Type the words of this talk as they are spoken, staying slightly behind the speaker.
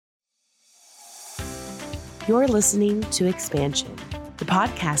You're listening to Expansion, the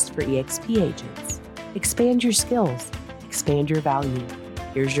podcast for EXP agents. Expand your skills, expand your value.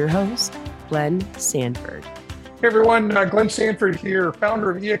 Here's your host, Glenn Sanford. Hey everyone, Glenn Sanford here, founder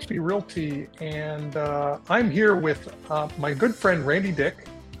of EXP Realty, and I'm here with my good friend Randy Dyck.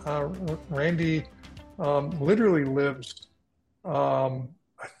 Randy literally lives, I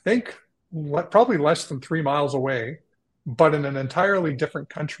think, probably less than 3 miles away, but in an entirely different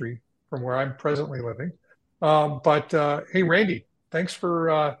country from where I'm presently living. Hey, Randy, thanks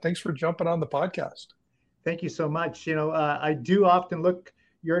for jumping on the podcast. Thank you so much. I do often look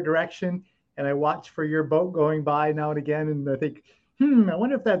your direction. And I watch for your boat going by now and again, and I think, I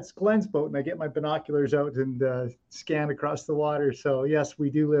wonder if that's Glenn's boat. And I get my binoculars out and scan across the water. So yes,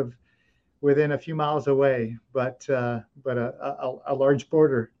 we do live within a few miles away, but a large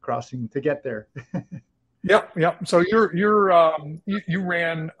border crossing to get there. Yep. So you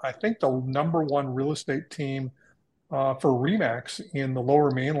ran, I think, the #1 real estate team for RE/MAX in the Lower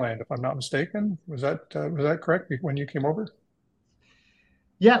Mainland, if I'm not mistaken. Was that correct when you came over?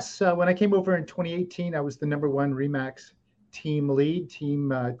 Yes, when I came over in 2018, I was the #1 RE/MAX team lead,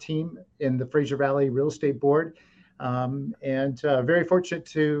 team in the Fraser Valley Real Estate Board, and very fortunate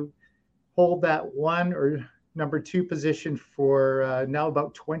to hold that one or #2 position for now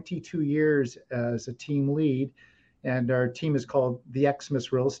about 22 years as a team lead, and our team is called the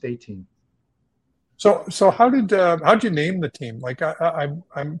Xmas Real Estate Team. So how'd you name the team? Like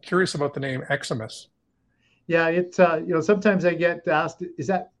I'm curious about the name Xmas. Yeah, it's sometimes I get asked, is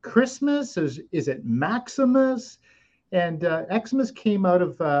that Christmas? Is it Maximus? And Xmas came out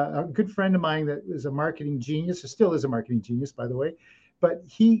of a good friend of mine that was a marketing genius, or still is a marketing genius, by the way. But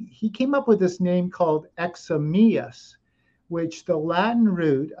he came up with this name called Eximius, which the Latin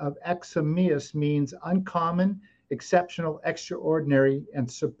root of Eximius means uncommon, exceptional, extraordinary,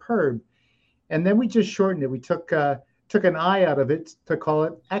 and superb. And then we just shortened it. We took an I out of it to call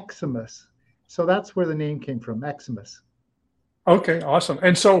it Eximus. So that's where the name came from, Xmas. Okay, awesome.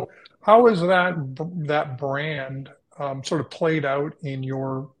 And so how is that brand sort of played out in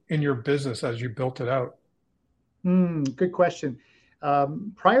your business as you built it out? Good question.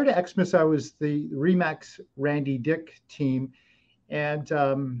 Prior to Xmas, I was the RE/MAX Randy Dyck team. And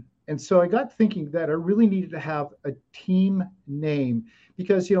so I got thinking that I really needed to have a team name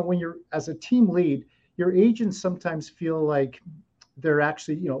because, when you're as a team lead, your agents sometimes feel like they're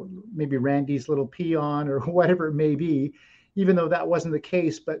actually, maybe Randy's little peon or whatever it may be, even though that wasn't the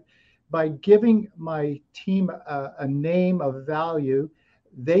case. But by giving my team a name of value,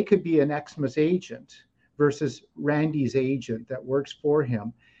 they could be an Xmas agent versus Randy's agent that works for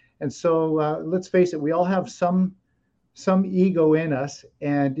him. And so let's face it, we all have some ego in us,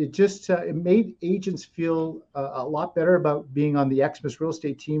 and it just it made agents feel a lot better about being on the Xmas real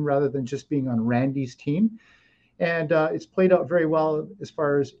estate team rather than just being on Randy's team. And it's played out very well as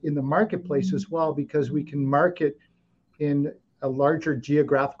far as in the marketplace as well, because we can market in a larger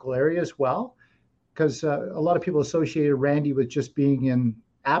geographical area as well. Because a lot of people associated Randy with just being in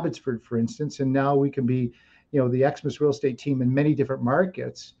Abbotsford, for instance, and now we can be, the Xmas real estate team in many different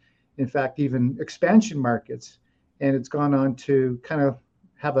markets. In fact, even expansion markets. And it's gone on to kind of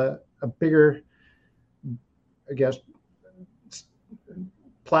have a bigger, I guess,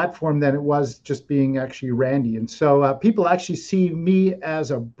 platform than it was just being actually Randy. And so people actually see me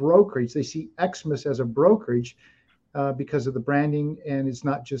as a brokerage. They see Xmas as a brokerage because of the branding, and it's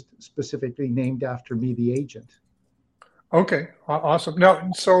not just specifically named after me, the agent. Okay, awesome.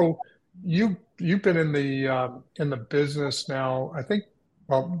 Now, so you've been in the business now, I think.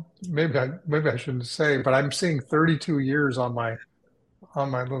 Well, maybe I shouldn't say, but I'm seeing 32 years on my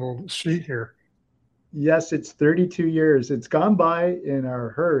little sheet here. Yes, it's 32 years. It's gone by in a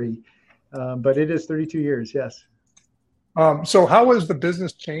hurry, but it is 32 years, yes. So how has the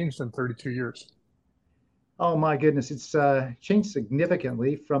business changed in 32 years? Oh, my goodness. It's changed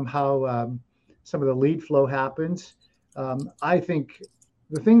significantly from how some of the lead flow happens. I think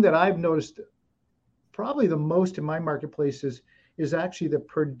the thing that I've noticed probably the most in my marketplace is actually the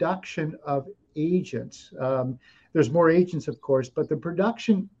production of agents. There's more agents, of course, but the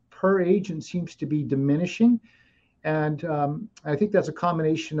production per agent seems to be diminishing. And I think that's a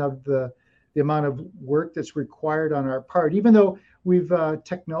combination of the amount of work that's required on our part. Even though we've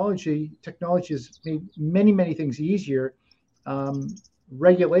technology has made many things easier,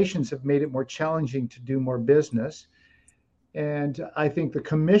 regulations have made it more challenging to do more business. And I think the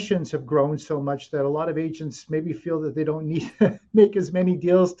commissions have grown so much that a lot of agents maybe feel that they don't need to make as many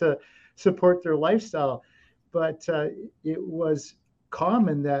deals to support their lifestyle. But it was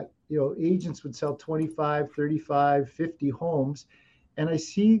common that agents would sell 25, 35, 50 homes. And I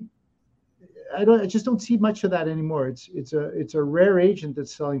see I just don't see much of that anymore. It's a rare agent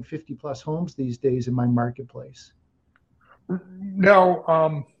that's selling 50 plus homes these days in my marketplace.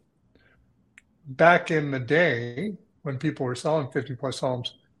 Now, back in the day when people were selling 50 plus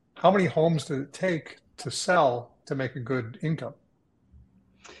homes, how many homes did it take to sell to make a good income?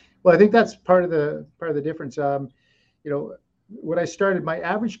 Well, I think that's part of the difference. When I started, my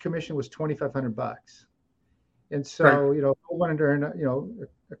average commission was $2,500, and so Right. if I wanted to earn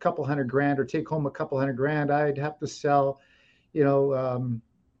a couple hundred grand or take home a couple hundred grand, I'd have to sell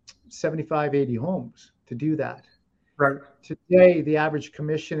 75, 80 homes to do that. Right. Today, the average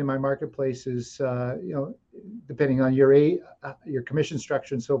commission in my marketplace is, depending on your commission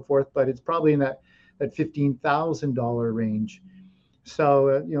structure and so forth, but it's probably in that $15,000 range.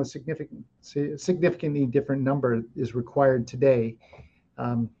 So, significantly different number is required today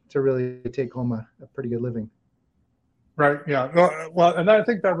to really take home a pretty good living. Right. Yeah. Well, and I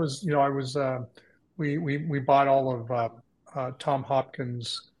think that was, I was, we bought all of Tom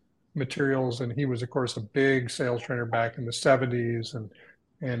Hopkins materials, and he was, of course, a big sales trainer back in the 70s and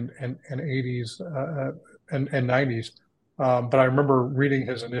 80s and 90s. But I remember reading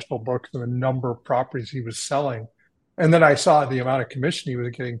his initial books and the number of properties he was selling. And then I saw the amount of commission he was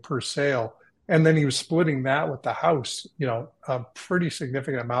getting per sale. And then he was splitting that with the house. A pretty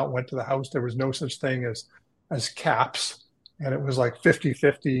significant amount went to the house. There was no such thing as caps, and it was like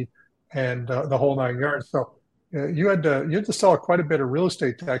 50-50 and the whole 9 yards. So you had to sell quite a bit of real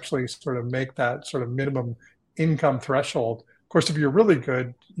estate to actually sort of make that sort of minimum income threshold. Of course, if you're really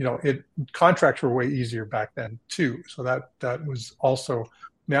good, contracts were way easier back then too. So that was also,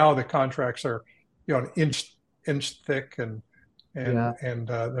 now the contracts are an inch thick, and Yeah.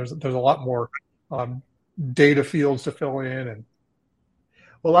 there's a lot more data fields to fill in. And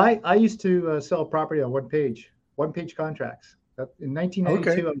Well, I used to sell property on one page contracts. In 1992,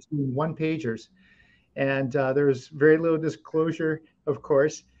 okay. I was doing one pagers, and there was very little disclosure, of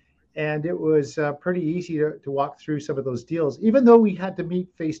course, and it was pretty easy to walk through some of those deals, even though we had to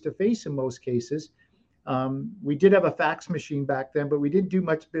meet face to face in most cases. We did have a fax machine back then, but we didn't do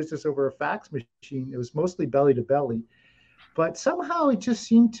much business over a fax machine. It was mostly belly to belly, but somehow it just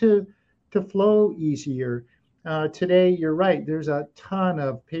seemed to flow easier. Today, you're right. There's a ton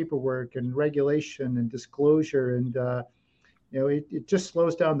of paperwork and regulation and disclosure, and it just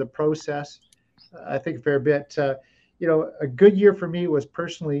slows down the process, I think, a fair bit. A good year for me was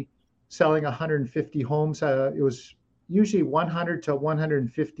personally selling 150 homes. It was usually 100 to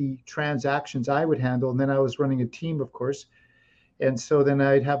 150 transactions I would handle, and then I was running a team, of course. And so then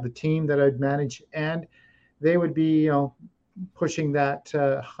I'd have the team that I'd manage, and they would be, pushing that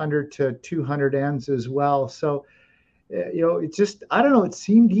 100 to 200 ends as well. So, it just, I don't know, it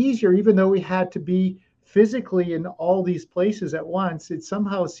seemed easier, even though we had to be physically in all these places at once. It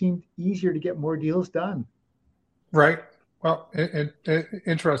somehow seemed easier to get more deals done. Right. Well,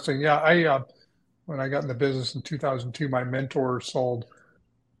 interesting. Yeah. When I got in the business in 2002, my mentor sold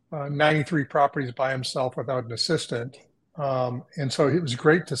 93 properties by himself without an assistant. And so it was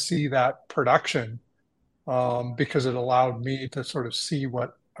great to see that production, because it allowed me to sort of see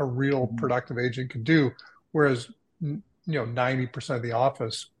what a real productive agent can do. Whereas, 90% of the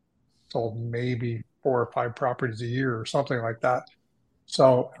office sold maybe 4 or 5 properties a year or something like that.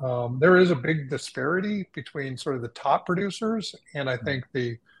 So there is a big disparity between sort of the top producers and I think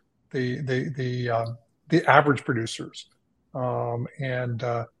the average producers. But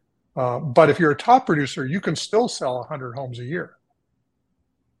if you're a top producer, you can still sell 100 homes a year.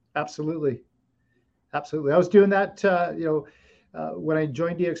 Absolutely. Absolutely. I was doing that, when I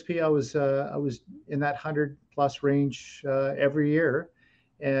joined DXP, I was in that 100 plus range every year.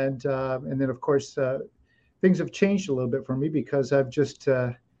 And then, of course, things have changed a little bit for me because I've just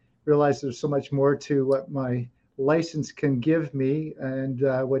realized there's so much more to what my license can give me and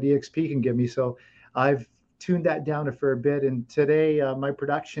what EXP can give me. So I've tuned that down a fair bit. And today, my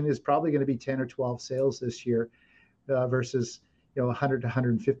production is probably going to be 10 or 12 sales this year versus 100 to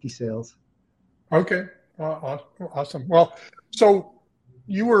 150 sales. Okay. Awesome. Well, so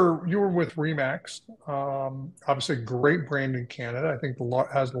you were with Remax, obviously a great brand in Canada. I think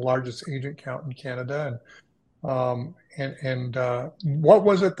has the largest agent count in Canada. And what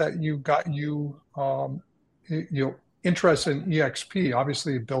was it that got you interested in EXP?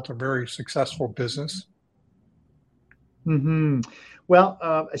 Obviously, you built a very successful business. Mm-hmm. Well,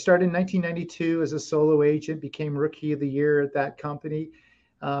 I started in 1992 as a solo agent, became Rookie of the Year at that company,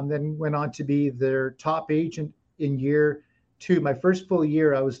 then went on to be their top agent in year 2. My first full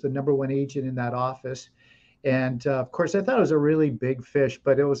year, I was the #1 agent in that office. And of course, I thought it was a really big fish,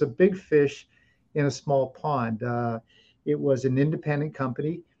 but it was a big fish in a small pond. It was an independent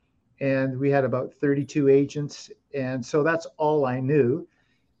company, and we had about 32 agents. And so that's all I knew.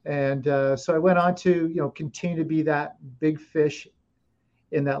 And so I went on to, continue to be that big fish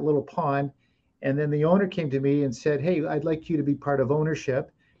in that little pond. And then the owner came to me and said, "Hey, I'd like you to be part of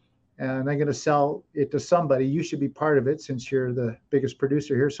ownership, and I'm going to sell it to somebody. You should be part of it since you're the biggest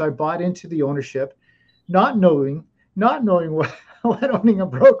producer here." So I bought into the ownership, not knowing what, what owning a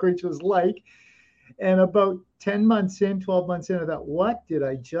brokerage was like. And about 10 months in, 12 months in, I thought, what did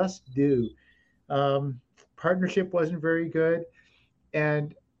I just do? Partnership wasn't very good.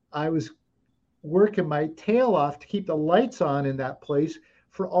 And I was working my tail off to keep the lights on in that place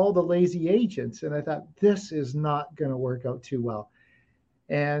for all the lazy agents. And I thought, this is not going to work out too well.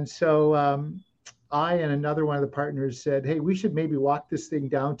 And so I and another one of the partners said, "Hey, we should maybe walk this thing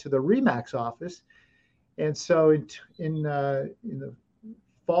down to the RE/MAX office." And so in the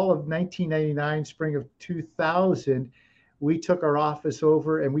fall of 1999, spring of 2000, we took our office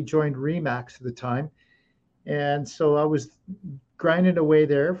over and we joined RE/MAX at the time. And so I was grinding away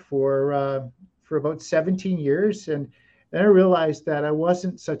there for about 17 years. And then I realized that I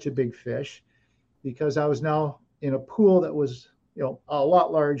wasn't such a big fish, because I was now in a pool that was, a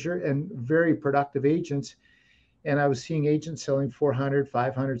lot larger and very productive agents. And I was seeing agents selling 400,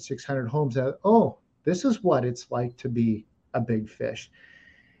 500, 600 homes. Oh, this is what it's like to be a big fish.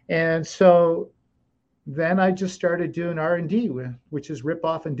 And so then I just started doing R&D, which is rip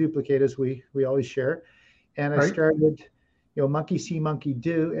off and duplicate, as we always share. And I started, monkey see, monkey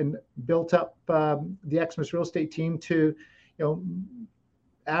do, and built up the Xmas real estate team to,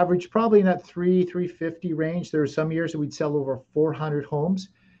 average probably in that 350 range. There were some years that we'd sell over 400 homes,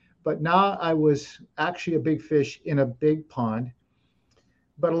 but now I was actually a big fish in a big pond.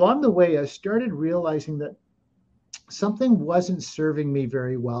 But along the way, I started realizing that something wasn't serving me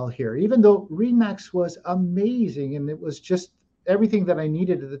very well here, even though RE/MAX was amazing and it was just everything that I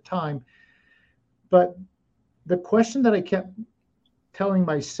needed at the time. But the question that I kept telling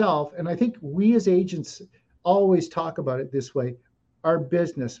myself, and I think we as agents always talk about it this way: our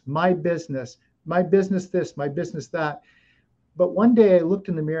business, my business this, my business that. But one day I looked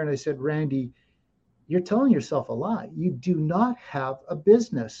in the mirror and I said, "Randy, you're telling yourself a lie. You do not have a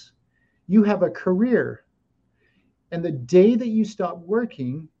business. You have a career. And the day that you stop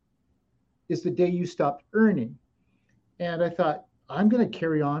working is the day you stop earning." And I thought, I'm going to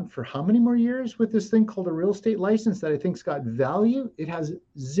carry on for how many more years with this thing called a real estate license that I think's got value? It has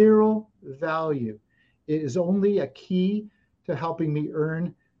zero value. It is only a key to helping me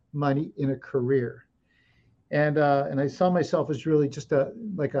earn money in a career. And I saw myself as really just a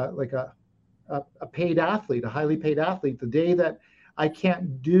paid athlete, a highly paid athlete. The day that I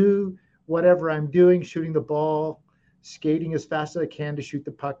can't do whatever I'm doing, shooting the ball, skating as fast as I can to shoot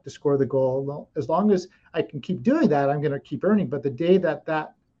the puck, to score the goal, as long as I can keep doing that, I'm going to keep earning. But the day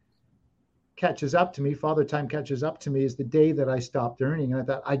that catches up to me, father time catches up to me, is the day that I stopped earning. And I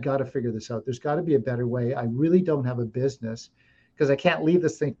thought, I got to figure this out. There's got to be a better way. I really don't have a business, because I can't leave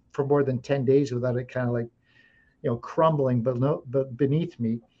this thing for more than 10 days without it kind of crumbling but beneath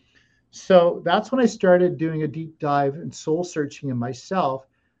me. So that's when I started doing a deep dive and soul searching in myself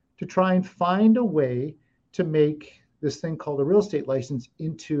to try and find a way to make this thing called a real estate license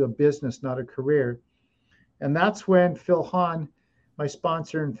into a business, not a career. And that's when Phil Hahn, my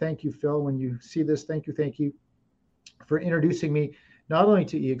sponsor, and thank you, Phil, when you see this, thank you for introducing me not only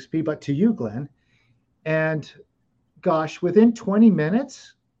to EXP, but to you, Glenn. And gosh, within 20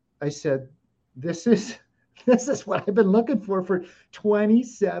 minutes, I said, this is what I've been looking for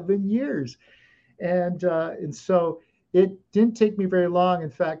 27 years. And so it didn't take me very long.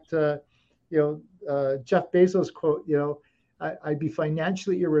 In fact, Jeff Bezos quote, I'd be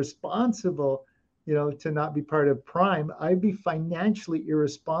financially irresponsible, to not be part of Prime. I'd be financially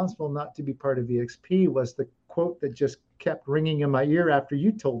irresponsible not to be part of EXP, was the quote that just kept ringing in my ear after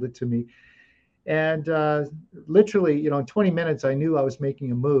you told it to me. And literally, in 20 minutes, I knew I was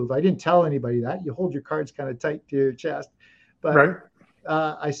making a move. I didn't tell anybody that. You hold your cards kind of tight to your chest. But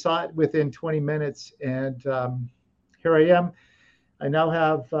I saw it within 20 minutes. And here I am. I now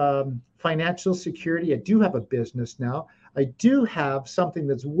have financial security. I do have a business now. I do have something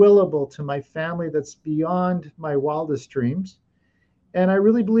that's willable to my family, that's beyond my wildest dreams. And I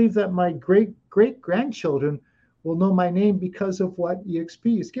really believe that my great-great-grandchildren will know my name because of what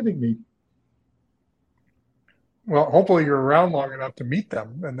EXP is giving me. Well, hopefully you're around long enough to meet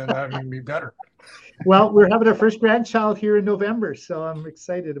them, and then that would be better. Well, we're having our first grandchild here in November, so I'm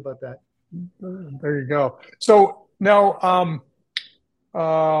excited about that. There you go. So now,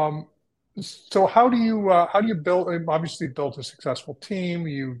 so how do you build? Obviously, built a successful team.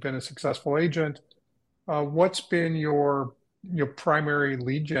 You've been a successful agent. What's been your primary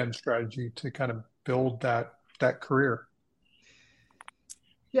lead gen strategy to kind of build that career?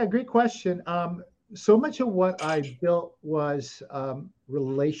 Yeah, great question. So much of what I built was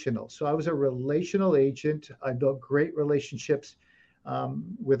relational. So I was a relational agent. I built great relationships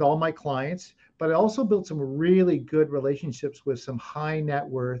with all my clients, but I also built some really good relationships with some high net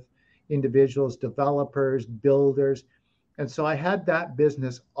worth individuals, developers, builders. And so I had that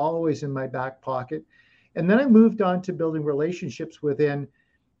business always in my back pocket. And then I moved on to building relationships within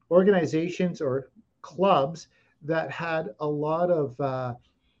organizations or clubs that had a lot of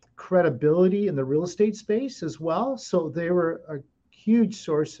credibility in the real estate space as well. So they were a huge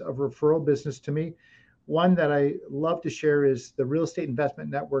source of referral business to me. One that I love to share is the Real Estate Investment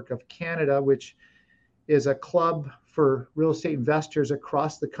Network of Canada, which is a club for real estate investors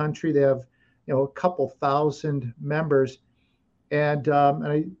across the country. They have, a couple thousand members, and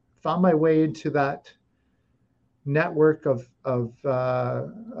I found my way into that network or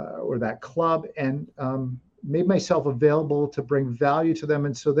that club, and made myself available to bring value to them.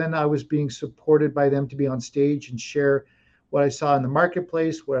 And so then I was being supported by them to be on stage and share what I saw in the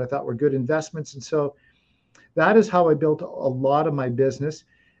marketplace, what I thought were good investments. And so that is how I built a lot of my business.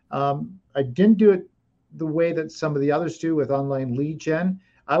 I didn't do it the way that some of the others do with online lead gen.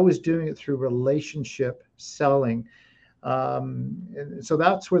 I was doing it through relationship selling. And so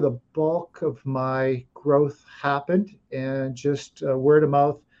that's where the bulk of my growth happened, and just word of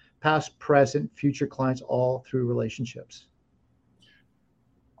mouth, past, present, future clients, all through relationships.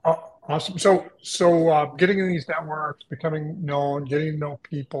 Awesome. So getting in these networks, becoming known, getting to know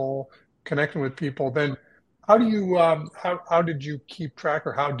people, connecting with people, then how do you how did you keep track,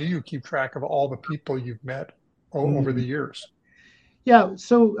 or how do you keep track of all the people you've met over the years? Yeah,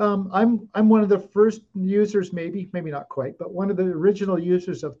 so I'm one of the first users, maybe not quite, but one of the original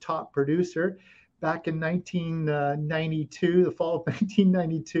users of Top Producer back in 1992, the fall of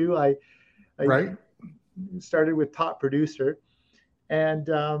 1992. I Right. started with Top Producer, and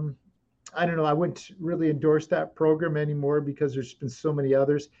I don't know, I wouldn't really endorse that program anymore because there's been so many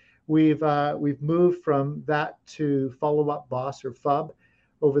others. We've moved from that to Follow Up Boss, or FUB,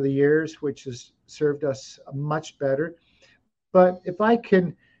 over the years, which has served us much better. But if I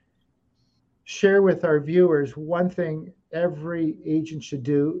can share with our viewers, one thing every agent should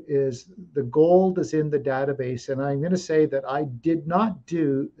do is, the gold is in the database. And I'm going to say that I did not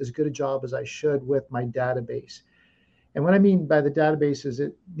do as good a job as I should with my database. And what I mean by the database is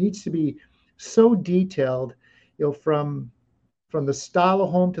it needs to be so detailed, from the style of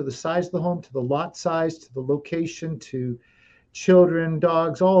home to the size of the home to the lot size to the location to children,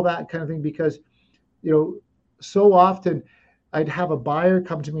 dogs, all that kind of thing. Because, so often I'd have a buyer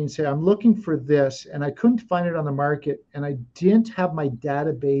come to me and say, I'm looking for this, and I couldn't find it on the market. And I didn't have my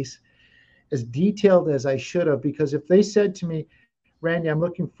database as detailed as I should have, because if they said to me, Randy, I'm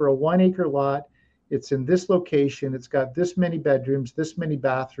looking for a 1 acre lot, it's in this location, it's got this many bedrooms, this many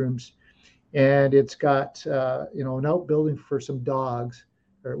bathrooms, and it's got an outbuilding for some dogs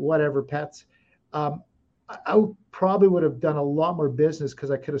or whatever, pets, I probably would have done a lot more business,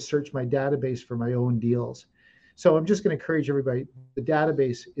 because I could have searched my database for my own deals. So I'm just going to encourage everybody, the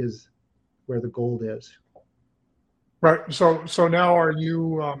database is where the gold is. Right. So now, are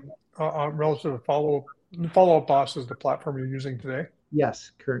you relative to Follow Up Boss is the platform you're using today?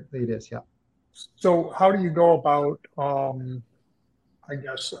 Yes, currently it is. Yeah. So how do you go about, I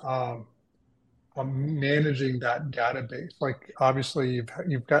guess, managing that database? Like, obviously,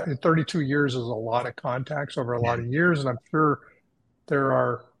 you've got 32 years is a lot of contacts over a lot of years, and I'm sure there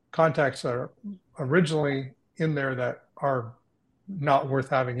are contacts that are originally in there that are not worth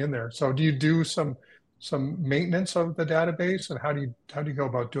having in there. So do you do some maintenance of the database, and how do you go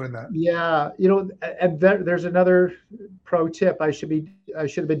about doing that? Yeah, and there's another pro tip. I should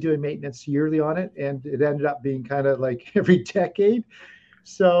have been doing maintenance yearly on it, and it ended up being kind of like every decade.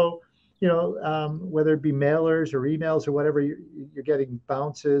 So, whether it be mailers or emails or whatever, you're getting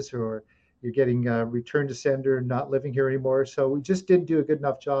bounces, or you're getting return to sender, not living here anymore. So we just didn't do a good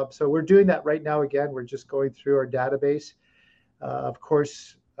enough job. So we're doing that right now. Again, we're just going through our database. Of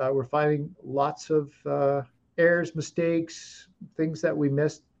course, we're finding lots of errors, mistakes, things that we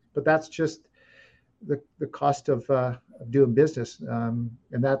missed, but that's just the cost of doing business, and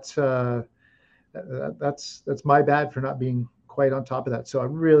that's my bad for not being quite on top of that. So I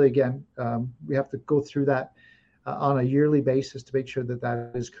really, again, we have to go through that on a yearly basis to make sure that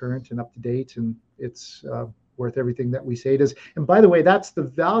that is current and up to date, and it's worth everything that we say it is. And by the way, that's the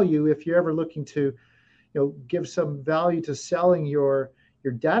value. If you're ever looking to, give some value to selling your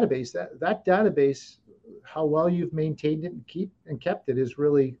database, that database, how well you've maintained it and kept it, is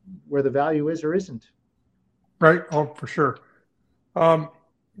really where the value is or isn't. Right. Oh, for sure. Um,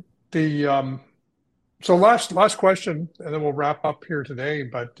 the so last question, and then we'll wrap up here today.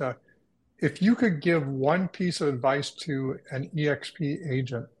 But if you could give one piece of advice to an EXP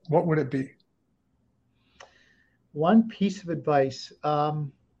agent, what would it be? One piece of advice. Well,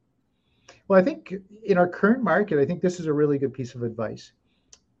 I think in our current market, I think this is a really good piece of advice.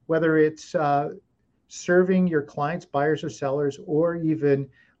 Whether it's serving your clients, buyers or sellers, or even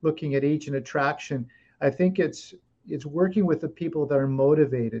looking at agent attraction, I think it's working with the people that are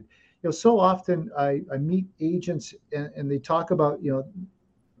motivated. So often I meet agents and they talk about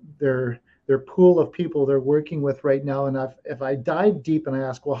their pool of people they're working with right now. And if I dive deep and I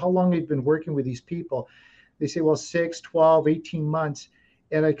ask, well, how long have you been working with these people? They say, well, 6, 12, 18 months.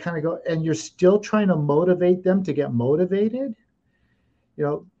 And I kind of go, and you're still trying to motivate them to get motivated?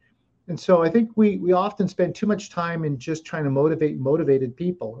 And so I think we often spend too much time in just trying to motivate motivated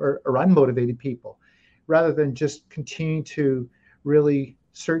people or unmotivated people, rather than just continue to really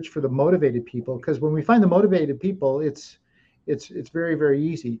search for the motivated people. Because when we find the motivated people, it's very, very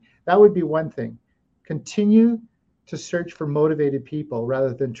easy. That would be one thing. Continue to search for motivated people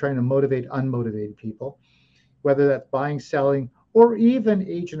rather than trying to motivate unmotivated people, whether that's buying, selling, or even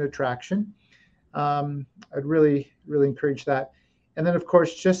agent attraction. I'd really, really encourage that. And then, of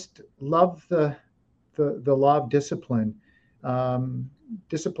course, just love the law of discipline.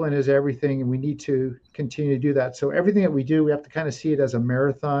 Discipline is everything, and we need to continue to do that. So everything that we do, we have to kind of see it as a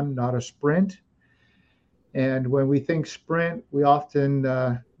marathon, not a sprint. And when we think sprint, we often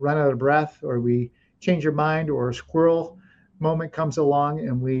run out of breath, or we change our mind, or a squirrel moment comes along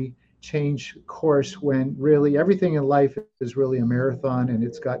and we change course, when really everything in life is really a marathon, and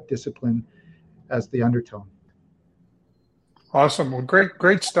it's got discipline as the undertone. Awesome. Well,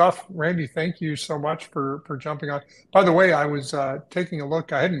 great stuff. Randy, thank you so much for jumping on. By the way, I was taking a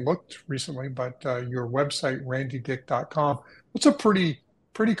look. I hadn't looked recently, but your website, randydyck.com, it's a pretty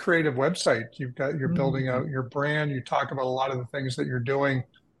creative website. You're building out your brand. You talk about a lot of the things that you're doing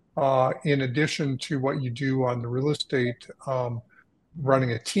in addition to what you do on the real estate,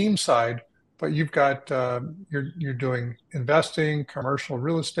 running a team side, but you've got you're doing investing, commercial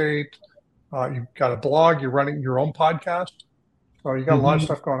real estate. You've got a blog. You're running your own podcast. So you got a lot of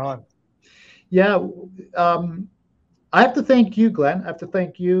stuff going on. Yeah. I have to thank you, Glenn. I have to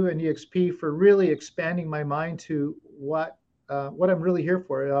thank you and EXP for really expanding my mind to what I'm really here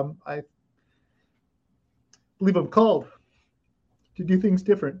for. I believe I'm called to do things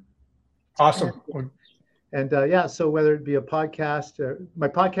different. Awesome. And so whether it be a podcast, my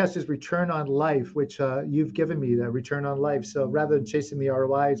podcast is Return on Life, which you've given me, the Return on Life. So rather than chasing the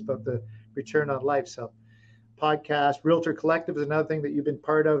ROI, it's about the return on life. So podcast, Realtor Collective is another thing that you've been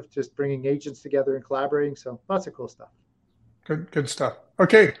part of, just bringing agents together and collaborating. So lots of cool stuff. Good stuff.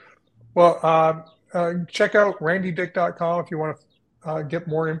 Okay. Well, check out randydyck.com if you want to get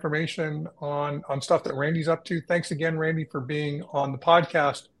more information on stuff that Randy's up to. Thanks again, Randy, for being on the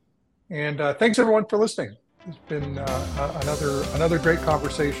podcast. And thanks everyone for listening. It's been another great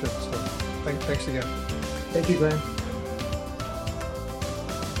conversation. So thanks again. Thank you, Glenn.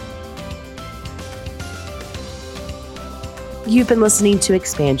 You've been listening to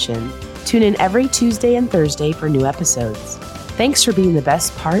Expansion. Tune in every Tuesday and Thursday for new episodes. Thanks for being the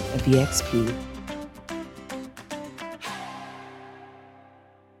best part of EXP.